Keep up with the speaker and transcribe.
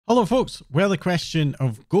Hello folks, where the question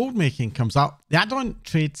of gold making comes up, the add-on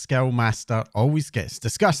Trade Skill Master always gets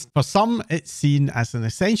discussed. For some, it's seen as an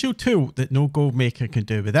essential tool that no gold maker can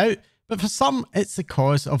do without, but for some, it's the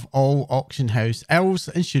cause of all auction house ills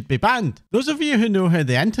and should be banned. Those of you who know how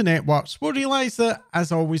the internet works will realise that,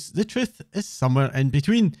 as always, the truth is somewhere in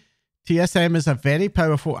between. TSM is a very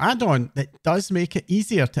powerful add-on that does make it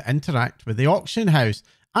easier to interact with the auction house,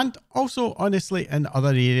 and also honestly in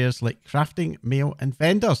other areas like crafting, mail and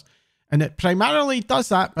vendors. And it primarily does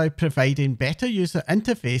that by providing better user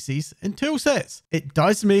interfaces and toolsets. It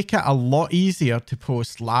does make it a lot easier to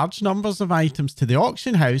post large numbers of items to the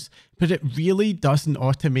auction house, but it really doesn't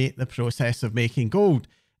automate the process of making gold.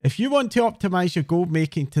 If you want to optimize your gold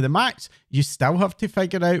making to the max, you still have to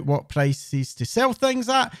figure out what prices to sell things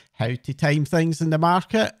at, how to time things in the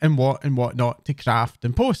market, and what not to craft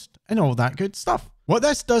and post, and all that good stuff. What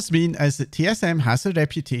this does mean is that TSM has a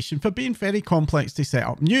reputation for being very complex to set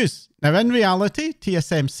up and use. Now in reality,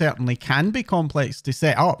 TSM certainly can be complex to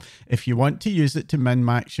set up if you want to use it to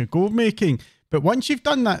min-max your gold making, but once you've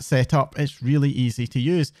done that setup, it's really easy to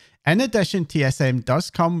use. In addition, TSM does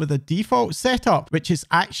come with a default setup, which is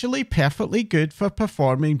actually perfectly good for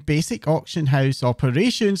performing basic auction house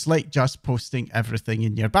operations like just posting everything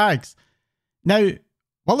in your bags. Now,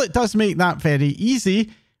 while it does make that very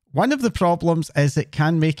easy, one of the problems is it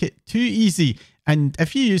can make it too easy, and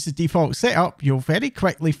if you use the default setup, you'll very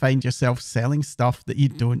quickly find yourself selling stuff that you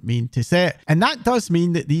don't mean to set. And that does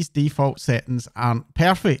mean that these default settings aren't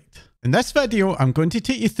perfect. In this video, I'm going to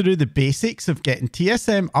take you through the basics of getting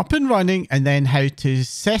TSM up and running and then how to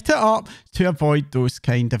set it up to avoid those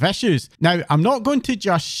kind of issues. Now, I'm not going to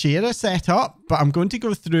just share a setup, but I'm going to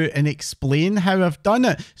go through and explain how I've done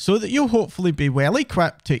it so that you'll hopefully be well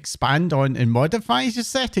equipped to expand on and modify your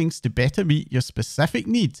settings to better meet your specific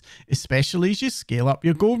needs, especially as you scale up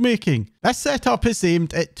your gold making. This setup is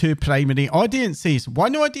aimed at two primary audiences.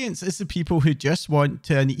 One audience is the people who just want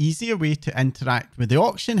an easier way to interact with the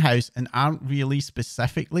auction house and aren't really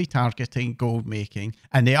specifically targeting gold making.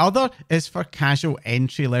 And the other is for casual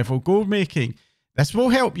entry-level gold making. This will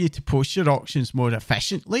help you to post your auctions more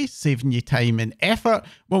efficiently, saving you time and effort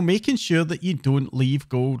while making sure that you don't leave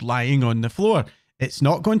gold lying on the floor. It's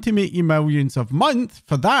not going to make you millions a month.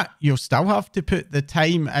 For that, you'll still have to put the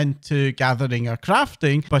time into gathering or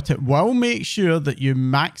crafting, but it will make sure that you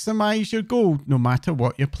maximize your gold no matter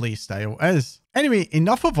what your playstyle is. Anyway,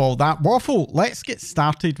 enough of all that waffle. Let's get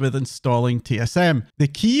started with installing TSM. The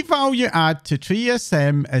key value add to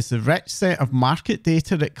TSM is the rich set of market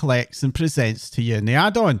data it collects and presents to you in the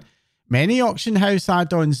add-on. Many auction house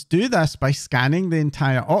add-ons do this by scanning the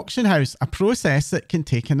entire auction house, a process that can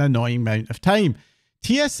take an annoying amount of time.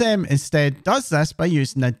 TSM instead does this by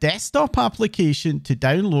using a desktop application to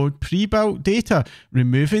download pre-built data,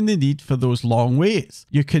 removing the need for those long waits.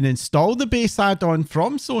 You can install the base add-on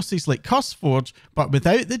from sources like CurseForge, but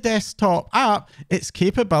without the desktop app, its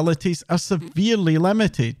capabilities are severely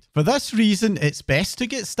limited. For this reason, it's best to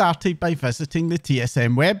get started by visiting the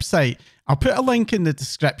TSM website. I'll put a link in the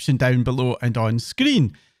description down below and on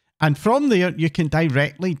screen. And from there, you can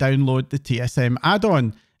directly download the TSM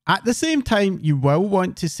add-on. At the same time, you will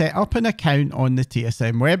want to set up an account on the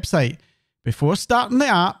TSM website. Before starting the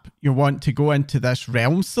app, you'll want to go into this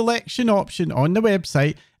realm selection option on the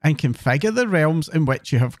website and configure the realms in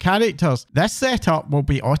which you have characters. This setup will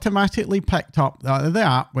be automatically picked up out of the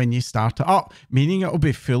app when you start it up, meaning it will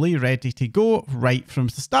be fully ready to go right from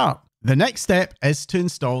the start. The next step is to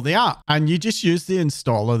install the app, and you just use the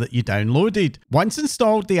installer that you downloaded. Once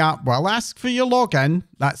installed, the app will ask for your login.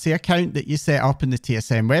 That's the account that you set up in the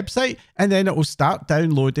TSM website, and then it will start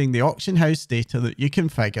downloading the auction house data that you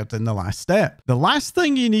configured in the last step. The last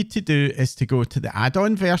thing you need to do is to go to the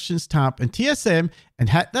add-on versions tab in TSM and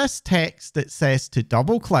hit this text that says to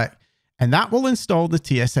double click, and that will install the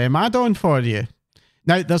TSM add-on for you.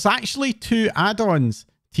 Now, there's actually two add-ons,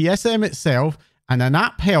 TSM itself and an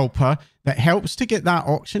app helper that helps to get that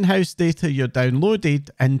auction house data you downloaded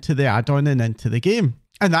into the add-on and into the game.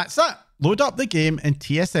 And that's it. Load up the game and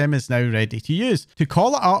TSM is now ready to use. To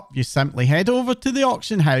call it up, you simply head over to the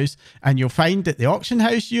auction house and you'll find that the auction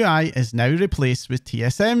house UI is now replaced with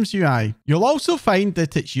TSM's UI. You'll also find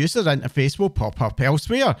that its user interface will pop up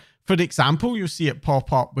elsewhere. For example, you'll see it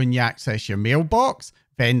pop up when you access your mailbox,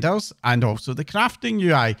 vendors, and also the crafting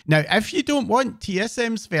UI. Now, if you don't want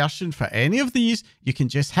TSM's version for any of these, you can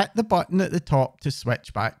just hit the button at the top to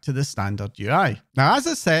switch back to the standard UI. Now, as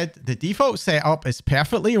I said, the default setup is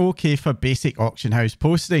perfectly okay for basic auction house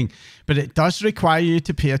posting, but it does require you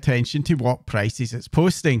to pay attention to what prices it's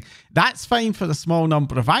posting. That's fine for a small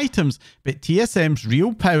number of items, but TSM's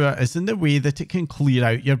real power is in the way that it can clear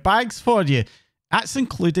out your bags for you. That's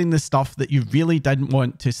including the stuff that you really didn't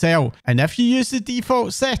want to sell. And if you use the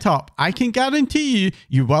default setup, I can guarantee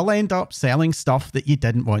you will end up selling stuff that you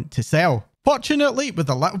didn't want to sell. Fortunately, with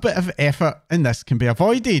a little bit of effort, and this can be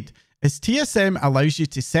avoided, as TSM allows you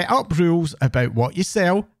to set up rules about what you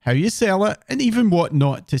sell, how you sell it, and even what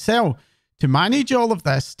not to sell. To manage all of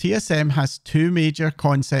this, TSM has two major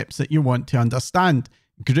concepts that you want to understand: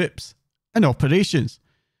 groups and operations.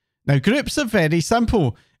 Now, groups are very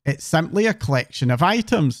simple. It's simply a collection of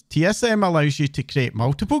items. TSM allows you to create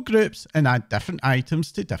multiple groups and add different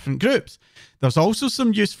items to different groups. There's also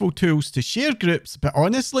some useful tools to share groups, but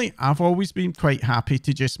honestly, I've always been quite happy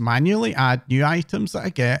to just manually add new items that I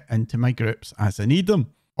get into my groups as I need them.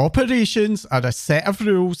 Operations are a set of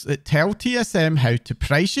rules that tell TSM how to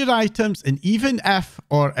price your items, and even if,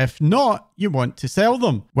 or if not, you want to sell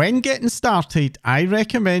them. When getting started, I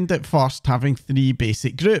recommend at first having 3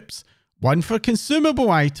 basic groups. One for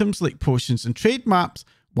consumable items like potions and trade maps,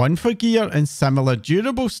 one for gear and similar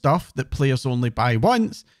durable stuff that players only buy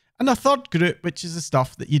once, and a third group which is the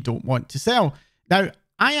stuff that you don't want to sell. Now,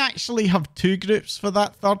 I actually have 2 groups for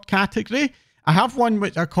that third category. I have one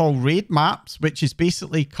which I call raid maps, which is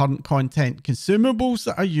basically current content consumables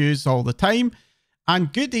that I use all the time,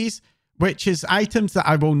 and goodies, which is items that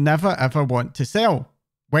I will never ever want to sell.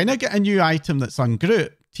 When I get a new item that's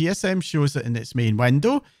ungrouped, TSM shows it in its main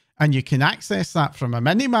window, and you can access that from a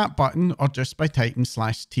minimap button or just by typing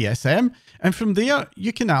 /TSM, and from there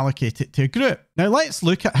you can allocate it to a group. Now let's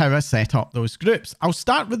look at how I set up those groups. I'll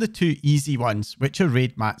start with the 2 easy ones, which are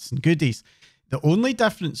raid maps and goodies. The only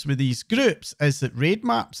difference with these groups is that raid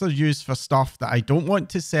maps are used for stuff that I don't want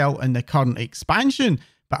to sell in the current expansion,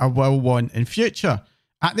 but I will want in future.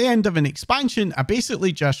 At the end of an expansion, I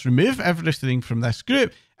basically just remove everything from this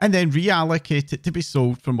group and then reallocate it to be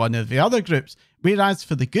sold from one of the other groups. Whereas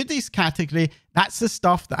for the goodies category, that's the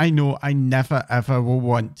stuff that I know I never ever will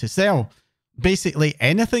want to sell. Basically,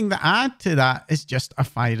 anything that I add to that is just a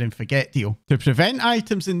fire and forget deal. To prevent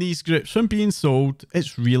items in these groups from being sold,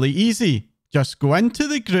 it's really easy. Just go into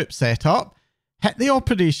the group setup, hit the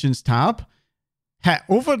operations tab, hit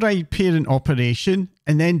override parent operation,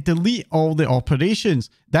 and then delete all the operations.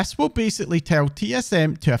 This will basically tell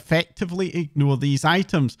TSM to effectively ignore these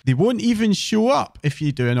items. They won't even show up if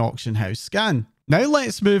you do an auction house scan. Now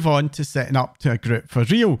let's move on to setting up to a group for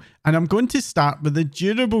real, and I'm going to start with the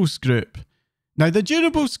durables group. Now the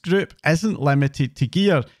durables group isn't limited to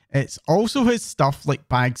gear. It also has stuff like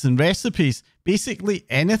bags and recipes, basically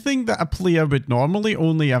anything that a player would normally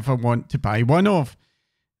only ever want to buy one of.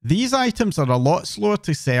 These items are a lot slower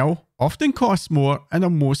to sell, often cost more, and are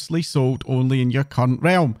mostly sold only in your current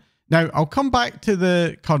realm. Now, I'll come back to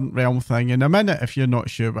the current realm thing in a minute if you're not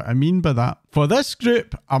sure what I mean by that. For this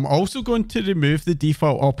group, I'm also going to remove the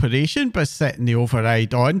default operation by setting the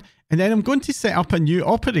override on, and then I'm going to set up a new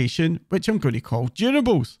operation, which I'm going to call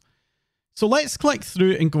durables. So let's click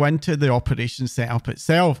through and go into the operation setup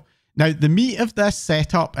itself. Now, the meat of this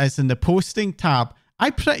setup is in the posting tab. I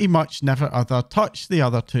pretty much never ever touch the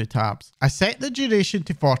other 2 tabs. I set the duration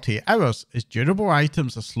to 48 hours as durable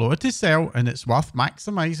items are slower to sell and it's worth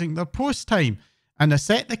maximising their post time. And I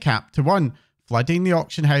set the cap to 1. Flooding the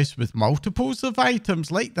auction house with multiples of items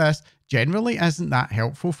like this generally isn't that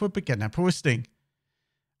helpful for beginner posting.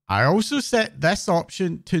 I also set this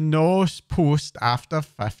option to no post after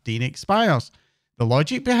 15 expires. The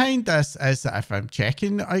logic behind this is that if I'm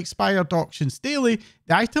checking expired auctions daily,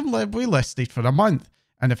 the item will be listed for a month,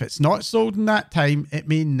 and if it's not sold in that time, it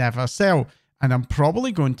may never sell, and I'm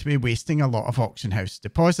probably going to be wasting a lot of auction house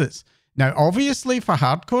deposits. Now obviously for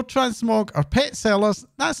hardcore transmog or pet sellers,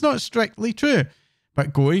 that's not strictly true,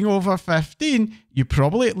 but going over 15, you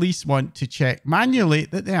probably at least want to check manually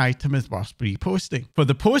that the item is worth reposting. For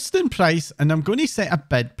the posting price, and I'm going to set a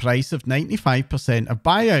bid price of 95% of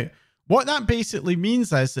buyout. What that basically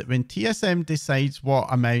means is that when TSM decides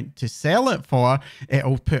what amount to sell it for,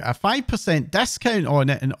 it'll put a 5% discount on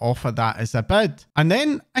it and offer that as a bid. And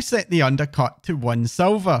then I set the undercut to 1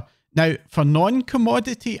 silver. Now, for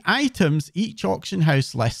non-commodity items, each auction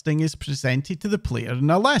house listing is presented to the player in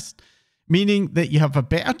a list, meaning that you have a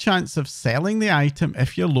better chance of selling the item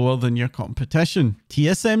if you're lower than your competition.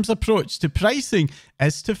 TSM's approach to pricing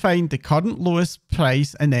is to find the current lowest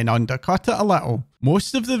price and then undercut it a little.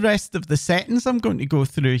 Most of the rest of the settings I'm going to go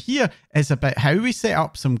through here is about how we set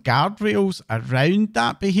up some guardrails around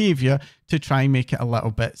that behaviour to try and make it a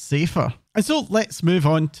little bit safer. And so let's move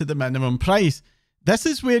on to the minimum price. This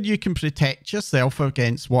is where you can protect yourself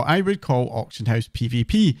against what I would call auction house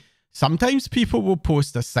PvP. Sometimes people will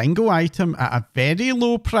post a single item at a very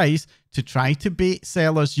low price to try to bait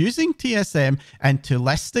sellers using TSM into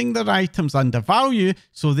listing their items under value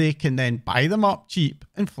so they can then buy them up cheap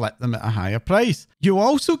and flip them at a higher price. You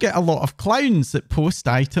also get a lot of clowns that post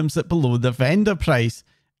items at below the vendor price.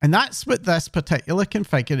 And that's what this particular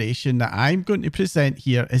configuration that I'm going to present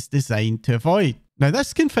here is designed to avoid. Now,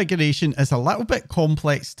 this configuration is a little bit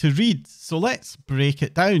complex to read, so let's break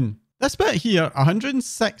it down. This bit here,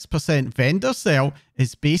 106% vendor sell,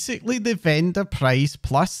 is basically the vendor price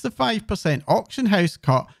plus the 5% auction house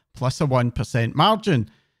cut plus a 1% margin.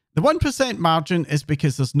 The 1% margin is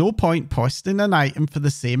because there's no point posting an item for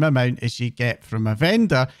the same amount as you get from a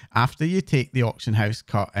vendor after you take the auction house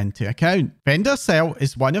cut into account. Vendor sell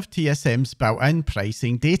is one of TSM's built-in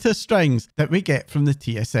pricing data strings that we get from the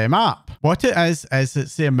TSM app. What it is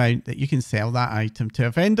it's the amount that you can sell that item to a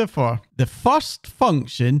vendor for. The first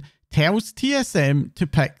function tells TSM to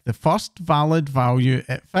pick the first valid value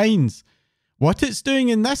it finds. What it's doing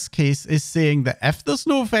in this case is saying that if there's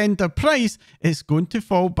no vendor price, it's going to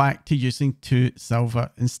fall back to using 2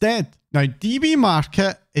 silver instead. Now,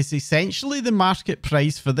 DBMarket is essentially the market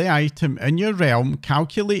price for the item in your realm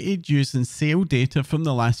calculated using sale data from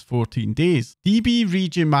the last 14 days.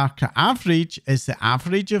 DBRegionMarketAvg is the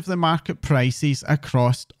average of the market prices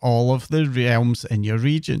across all of the realms in your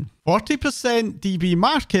region. 40%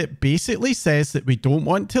 DBMarket basically says that we don't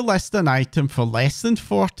want to list an item for less than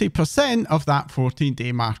 40% of that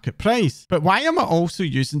 14-day market price. But why am I also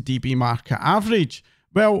using DBMarketAvg?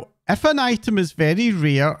 Well, if an item is very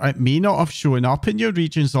rare, it may not have shown up in your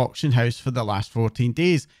region's auction house for the last 14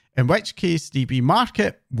 days, in which case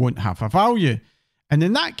DBMarket won't have a value. And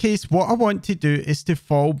in that case, what I want to do is to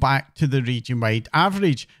fall back to the region-wide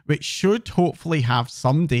average, which should hopefully have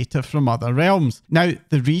some data from other realms. Now,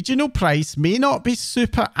 the regional price may not be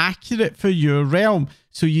super accurate for your realm,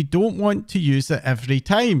 so you don't want to use it every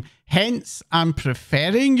time. Hence, I'm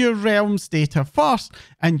preferring your realm's data first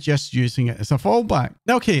and just using it as a fallback.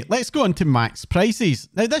 Now, okay, let's go on to max prices.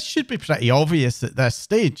 Now, this should be pretty obvious at this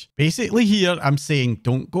stage. Basically here, I'm saying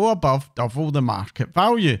don't go above double the market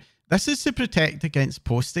value. This is to protect against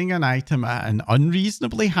posting an item at an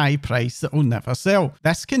unreasonably high price that will never sell.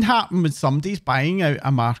 This can happen when somebody's buying out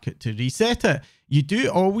a market to reset it. You do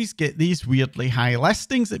always get these weirdly high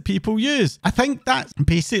listings that people use. I think that's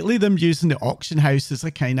basically them using the auction house as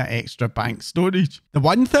a kind of extra bank storage. The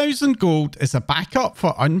 1000 gold is a backup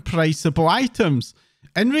for unpriceable items.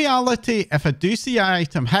 In reality, if I do see an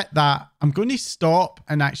item hit that, I'm going to stop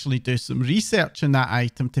and actually do some research on that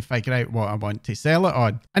item to figure out what I want to sell it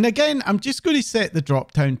on. And again, I'm just going to set the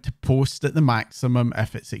drop down to post at the maximum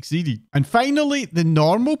if it's exceeded. And finally, the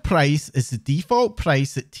normal price is the default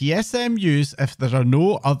price that TSM use if there are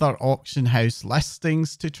no other auction house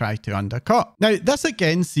listings to try to undercut. Now, this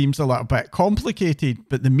again seems a little bit complicated,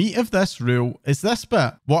 but the meat of this rule is this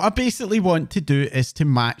bit. What I basically want to do is to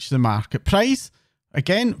match the market price.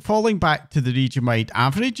 Again, falling back to the region-wide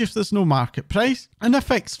average if there's no market price, and a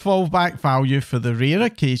fixed fallback value for the rare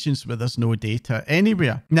occasions where there's no data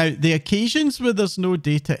anywhere. Now, the occasions where there's no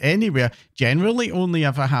data anywhere generally only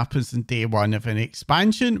ever happens in day 1 of an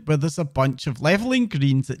expansion, where there's a bunch of leveling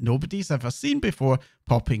greens that nobody's ever seen before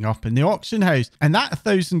popping up in the auction house. And that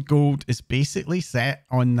 1000 gold is basically set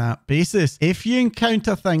on that basis. If you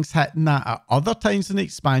encounter things hitting that at other times in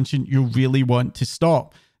expansion, you'll really want to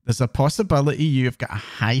stop. There's a possibility you've got a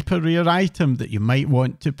hyper rare item that you might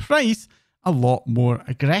want to price a lot more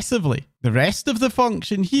aggressively. The rest of the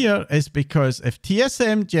function here is because if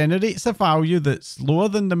TSM generates a value that's lower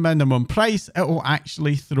than the minimum price, it will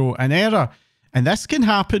actually throw an error. And this can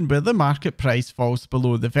happen where the market price falls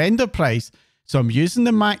below the vendor price. So I'm using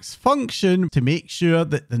the max function to make sure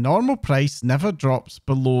that the normal price never drops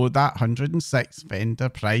below that 106 vendor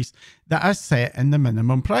price that I set in the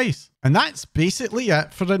minimum price. And that's basically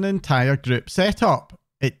it for an entire group setup.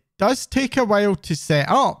 It does take a while to set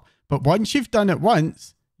up, but once you've done it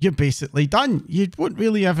once, you're basically done. You won't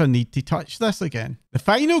really ever need to touch this again. The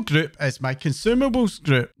final group is my consumables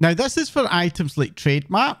group. Now, this is for items like trade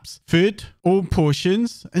maps, food, old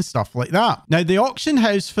potions, and stuff like that. Now, the auction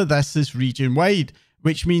house for this is region-wide,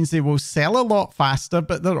 which means they will sell a lot faster,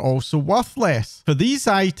 but they're also worth less. For these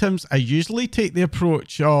items, I usually take the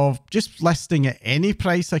approach of just listing at any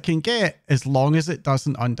price I can get, as long as it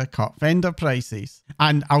doesn't undercut vendor prices.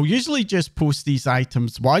 And I'll usually just post these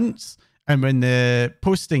items once, and when the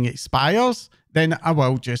posting expires, then I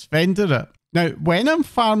will just vendor it. Now, when I'm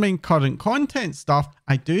farming current content stuff,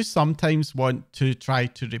 I do sometimes want to try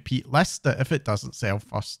to repeat list it if it doesn't sell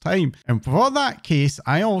first time. And for that case,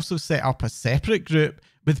 I also set up a separate group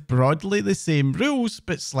with broadly the same rules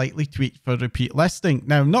but slightly tweaked for repeat listing.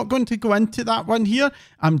 Now, I'm not going to go into that one here.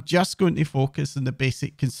 I'm just going to focus on the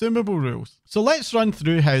basic consumable rules. So let's run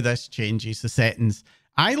through how this changes the settings.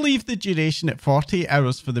 I leave the duration at 48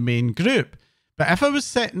 hours for the main group, but if I was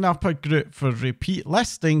setting up a group for repeat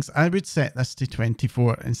listings, I would set this to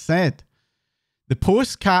 24 instead. The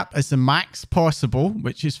post cap is the max possible,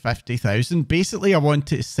 which is 50,000. Basically, I want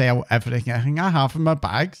to sell everything I have in my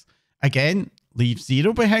bags. Again, leave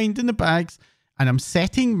 0 behind in the bags, and I'm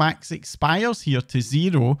setting max expires here to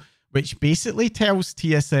 0, which basically tells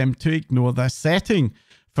TSM to ignore this setting.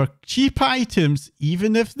 For cheap items,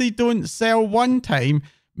 even if they don't sell one time,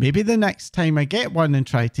 maybe the next time I get one and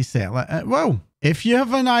try to sell it, it will. If you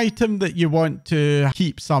have an item that you want to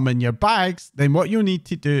keep some in your bags, then what you'll need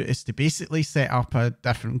to do is to basically set up a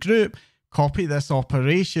different group, copy this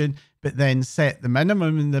operation, but then set the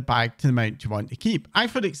minimum in the bag to the amount you want to keep. I,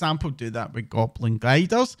 for example, do that with Goblin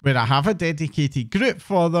Gliders, where I have a dedicated group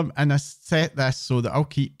for them, and I set this so that I'll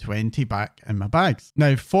keep 20 back in my bags.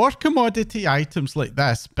 Now, for commodity items like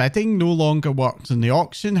this, bidding no longer works in the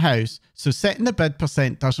auction house, so setting the bid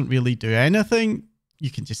percent doesn't really do anything. You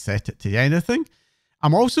can just set it to anything.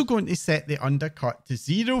 I'm also going to set the undercut to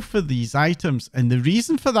 0 for these items, and the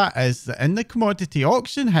reason for that is that in the commodity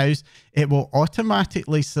auction house, it will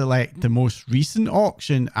automatically select the most recent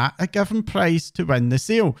auction at a given price to win the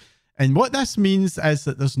sale. And what this means is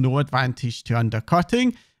that there's no advantage to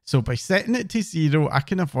undercutting. So by setting it to 0, I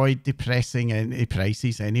can avoid depressing any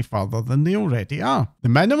prices any further than they already are. The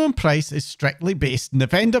minimum price is strictly based on the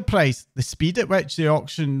vendor price. The speed at which the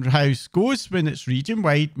auction house goes when it's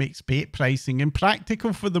region-wide makes bait pricing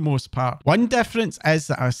impractical for the most part. One difference is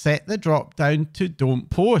that I set the drop down to don't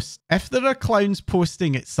post. If there are clowns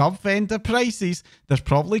posting at sub-vendor prices, there's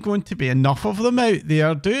probably going to be enough of them out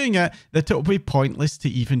there doing it that it'll be pointless to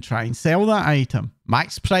even try and sell that item.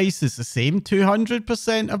 Max price is the same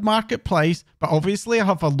 200% of market price, but obviously I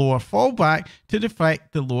have a lower fallback to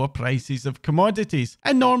reflect the lower prices of commodities.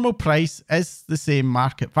 And normal price is the same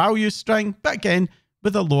market value string, but again,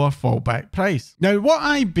 with a lower fallback price. Now, what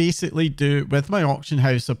I basically do with my auction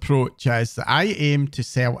house approach is that I aim to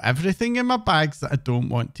sell everything in my bags that I don't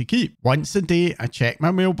want to keep. Once a day, I check my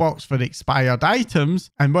mailbox for expired items,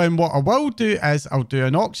 and then what I will do is I'll do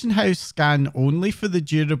an auction house scan only for the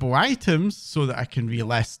durable items so that I can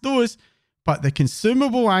relist those. But the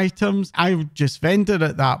consumable items, I would just vendor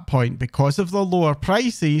at that point because of the lower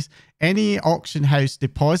prices. Any auction house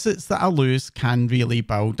deposits that I lose can really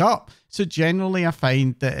build up. So generally I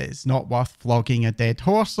find that it's not worth flogging a dead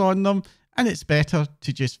horse on them, and it's better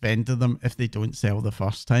to just vendor them if they don't sell the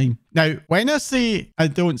first time. Now, when I say I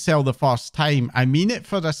don't sell the first time, I mean it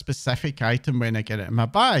for a specific item when I get it in my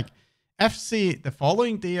bag. If, say, the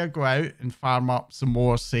following day I go out and farm up some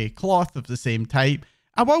more, say, cloth of the same type,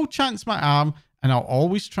 I will chance my arm, and I'll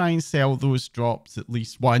always try and sell those drops at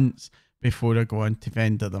least once before I go on to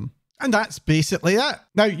vendor them. And that's basically it.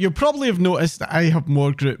 Now, you'll probably have noticed that I have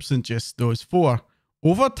more groups than just those 4.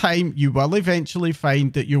 Over time, you will eventually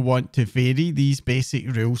find that you want to vary these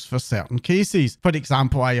basic rules for certain cases. For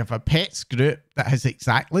example, I have a pets group that has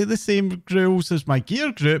exactly the same rules as my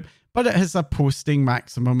gear group, but it has a posting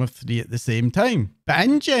maximum of 3 at the same time. But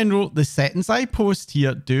in general, the settings I post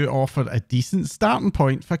here do offer a decent starting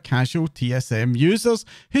point for casual TSM users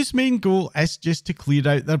whose main goal is just to clear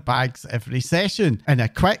out their bags every session in a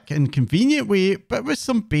quick and convenient way, but with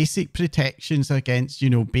some basic protections against,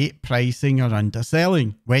 bait pricing or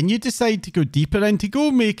underselling. When you decide to go deeper into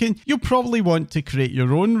gold making, you'll probably want to create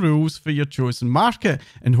your own rules for your chosen market,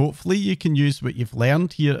 and hopefully you can use what you've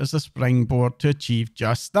learned here as a springboard to achieve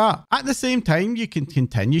just that. At the same time, you can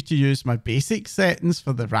continue to use my basic settings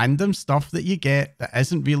for the random stuff that you get that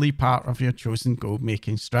isn't really part of your chosen gold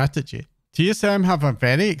making strategy. TSM have a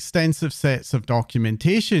very extensive sets of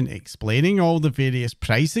documentation explaining all the various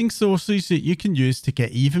pricing sources that you can use to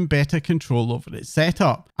get even better control over its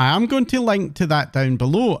setup. I am going to link to that down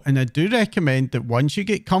below, and I do recommend that once you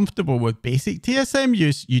get comfortable with basic TSM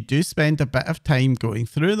use, you do spend a bit of time going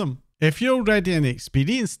through them. If you're already an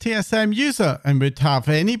experienced TSM user and would have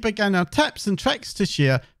any beginner tips and tricks to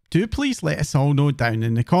share, do please let us all know down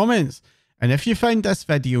in the comments. And if you found this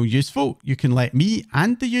video useful, you can let me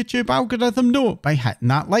and the YouTube algorithm know by hitting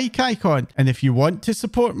that like icon. And if you want to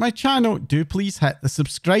support my channel, do please hit the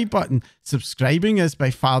subscribe button. Subscribing is by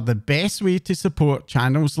far the best way to support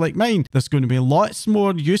channels like mine. There's going to be lots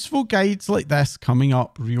more useful guides like this coming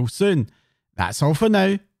up real soon. That's all for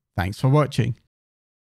now. Thanks for watching.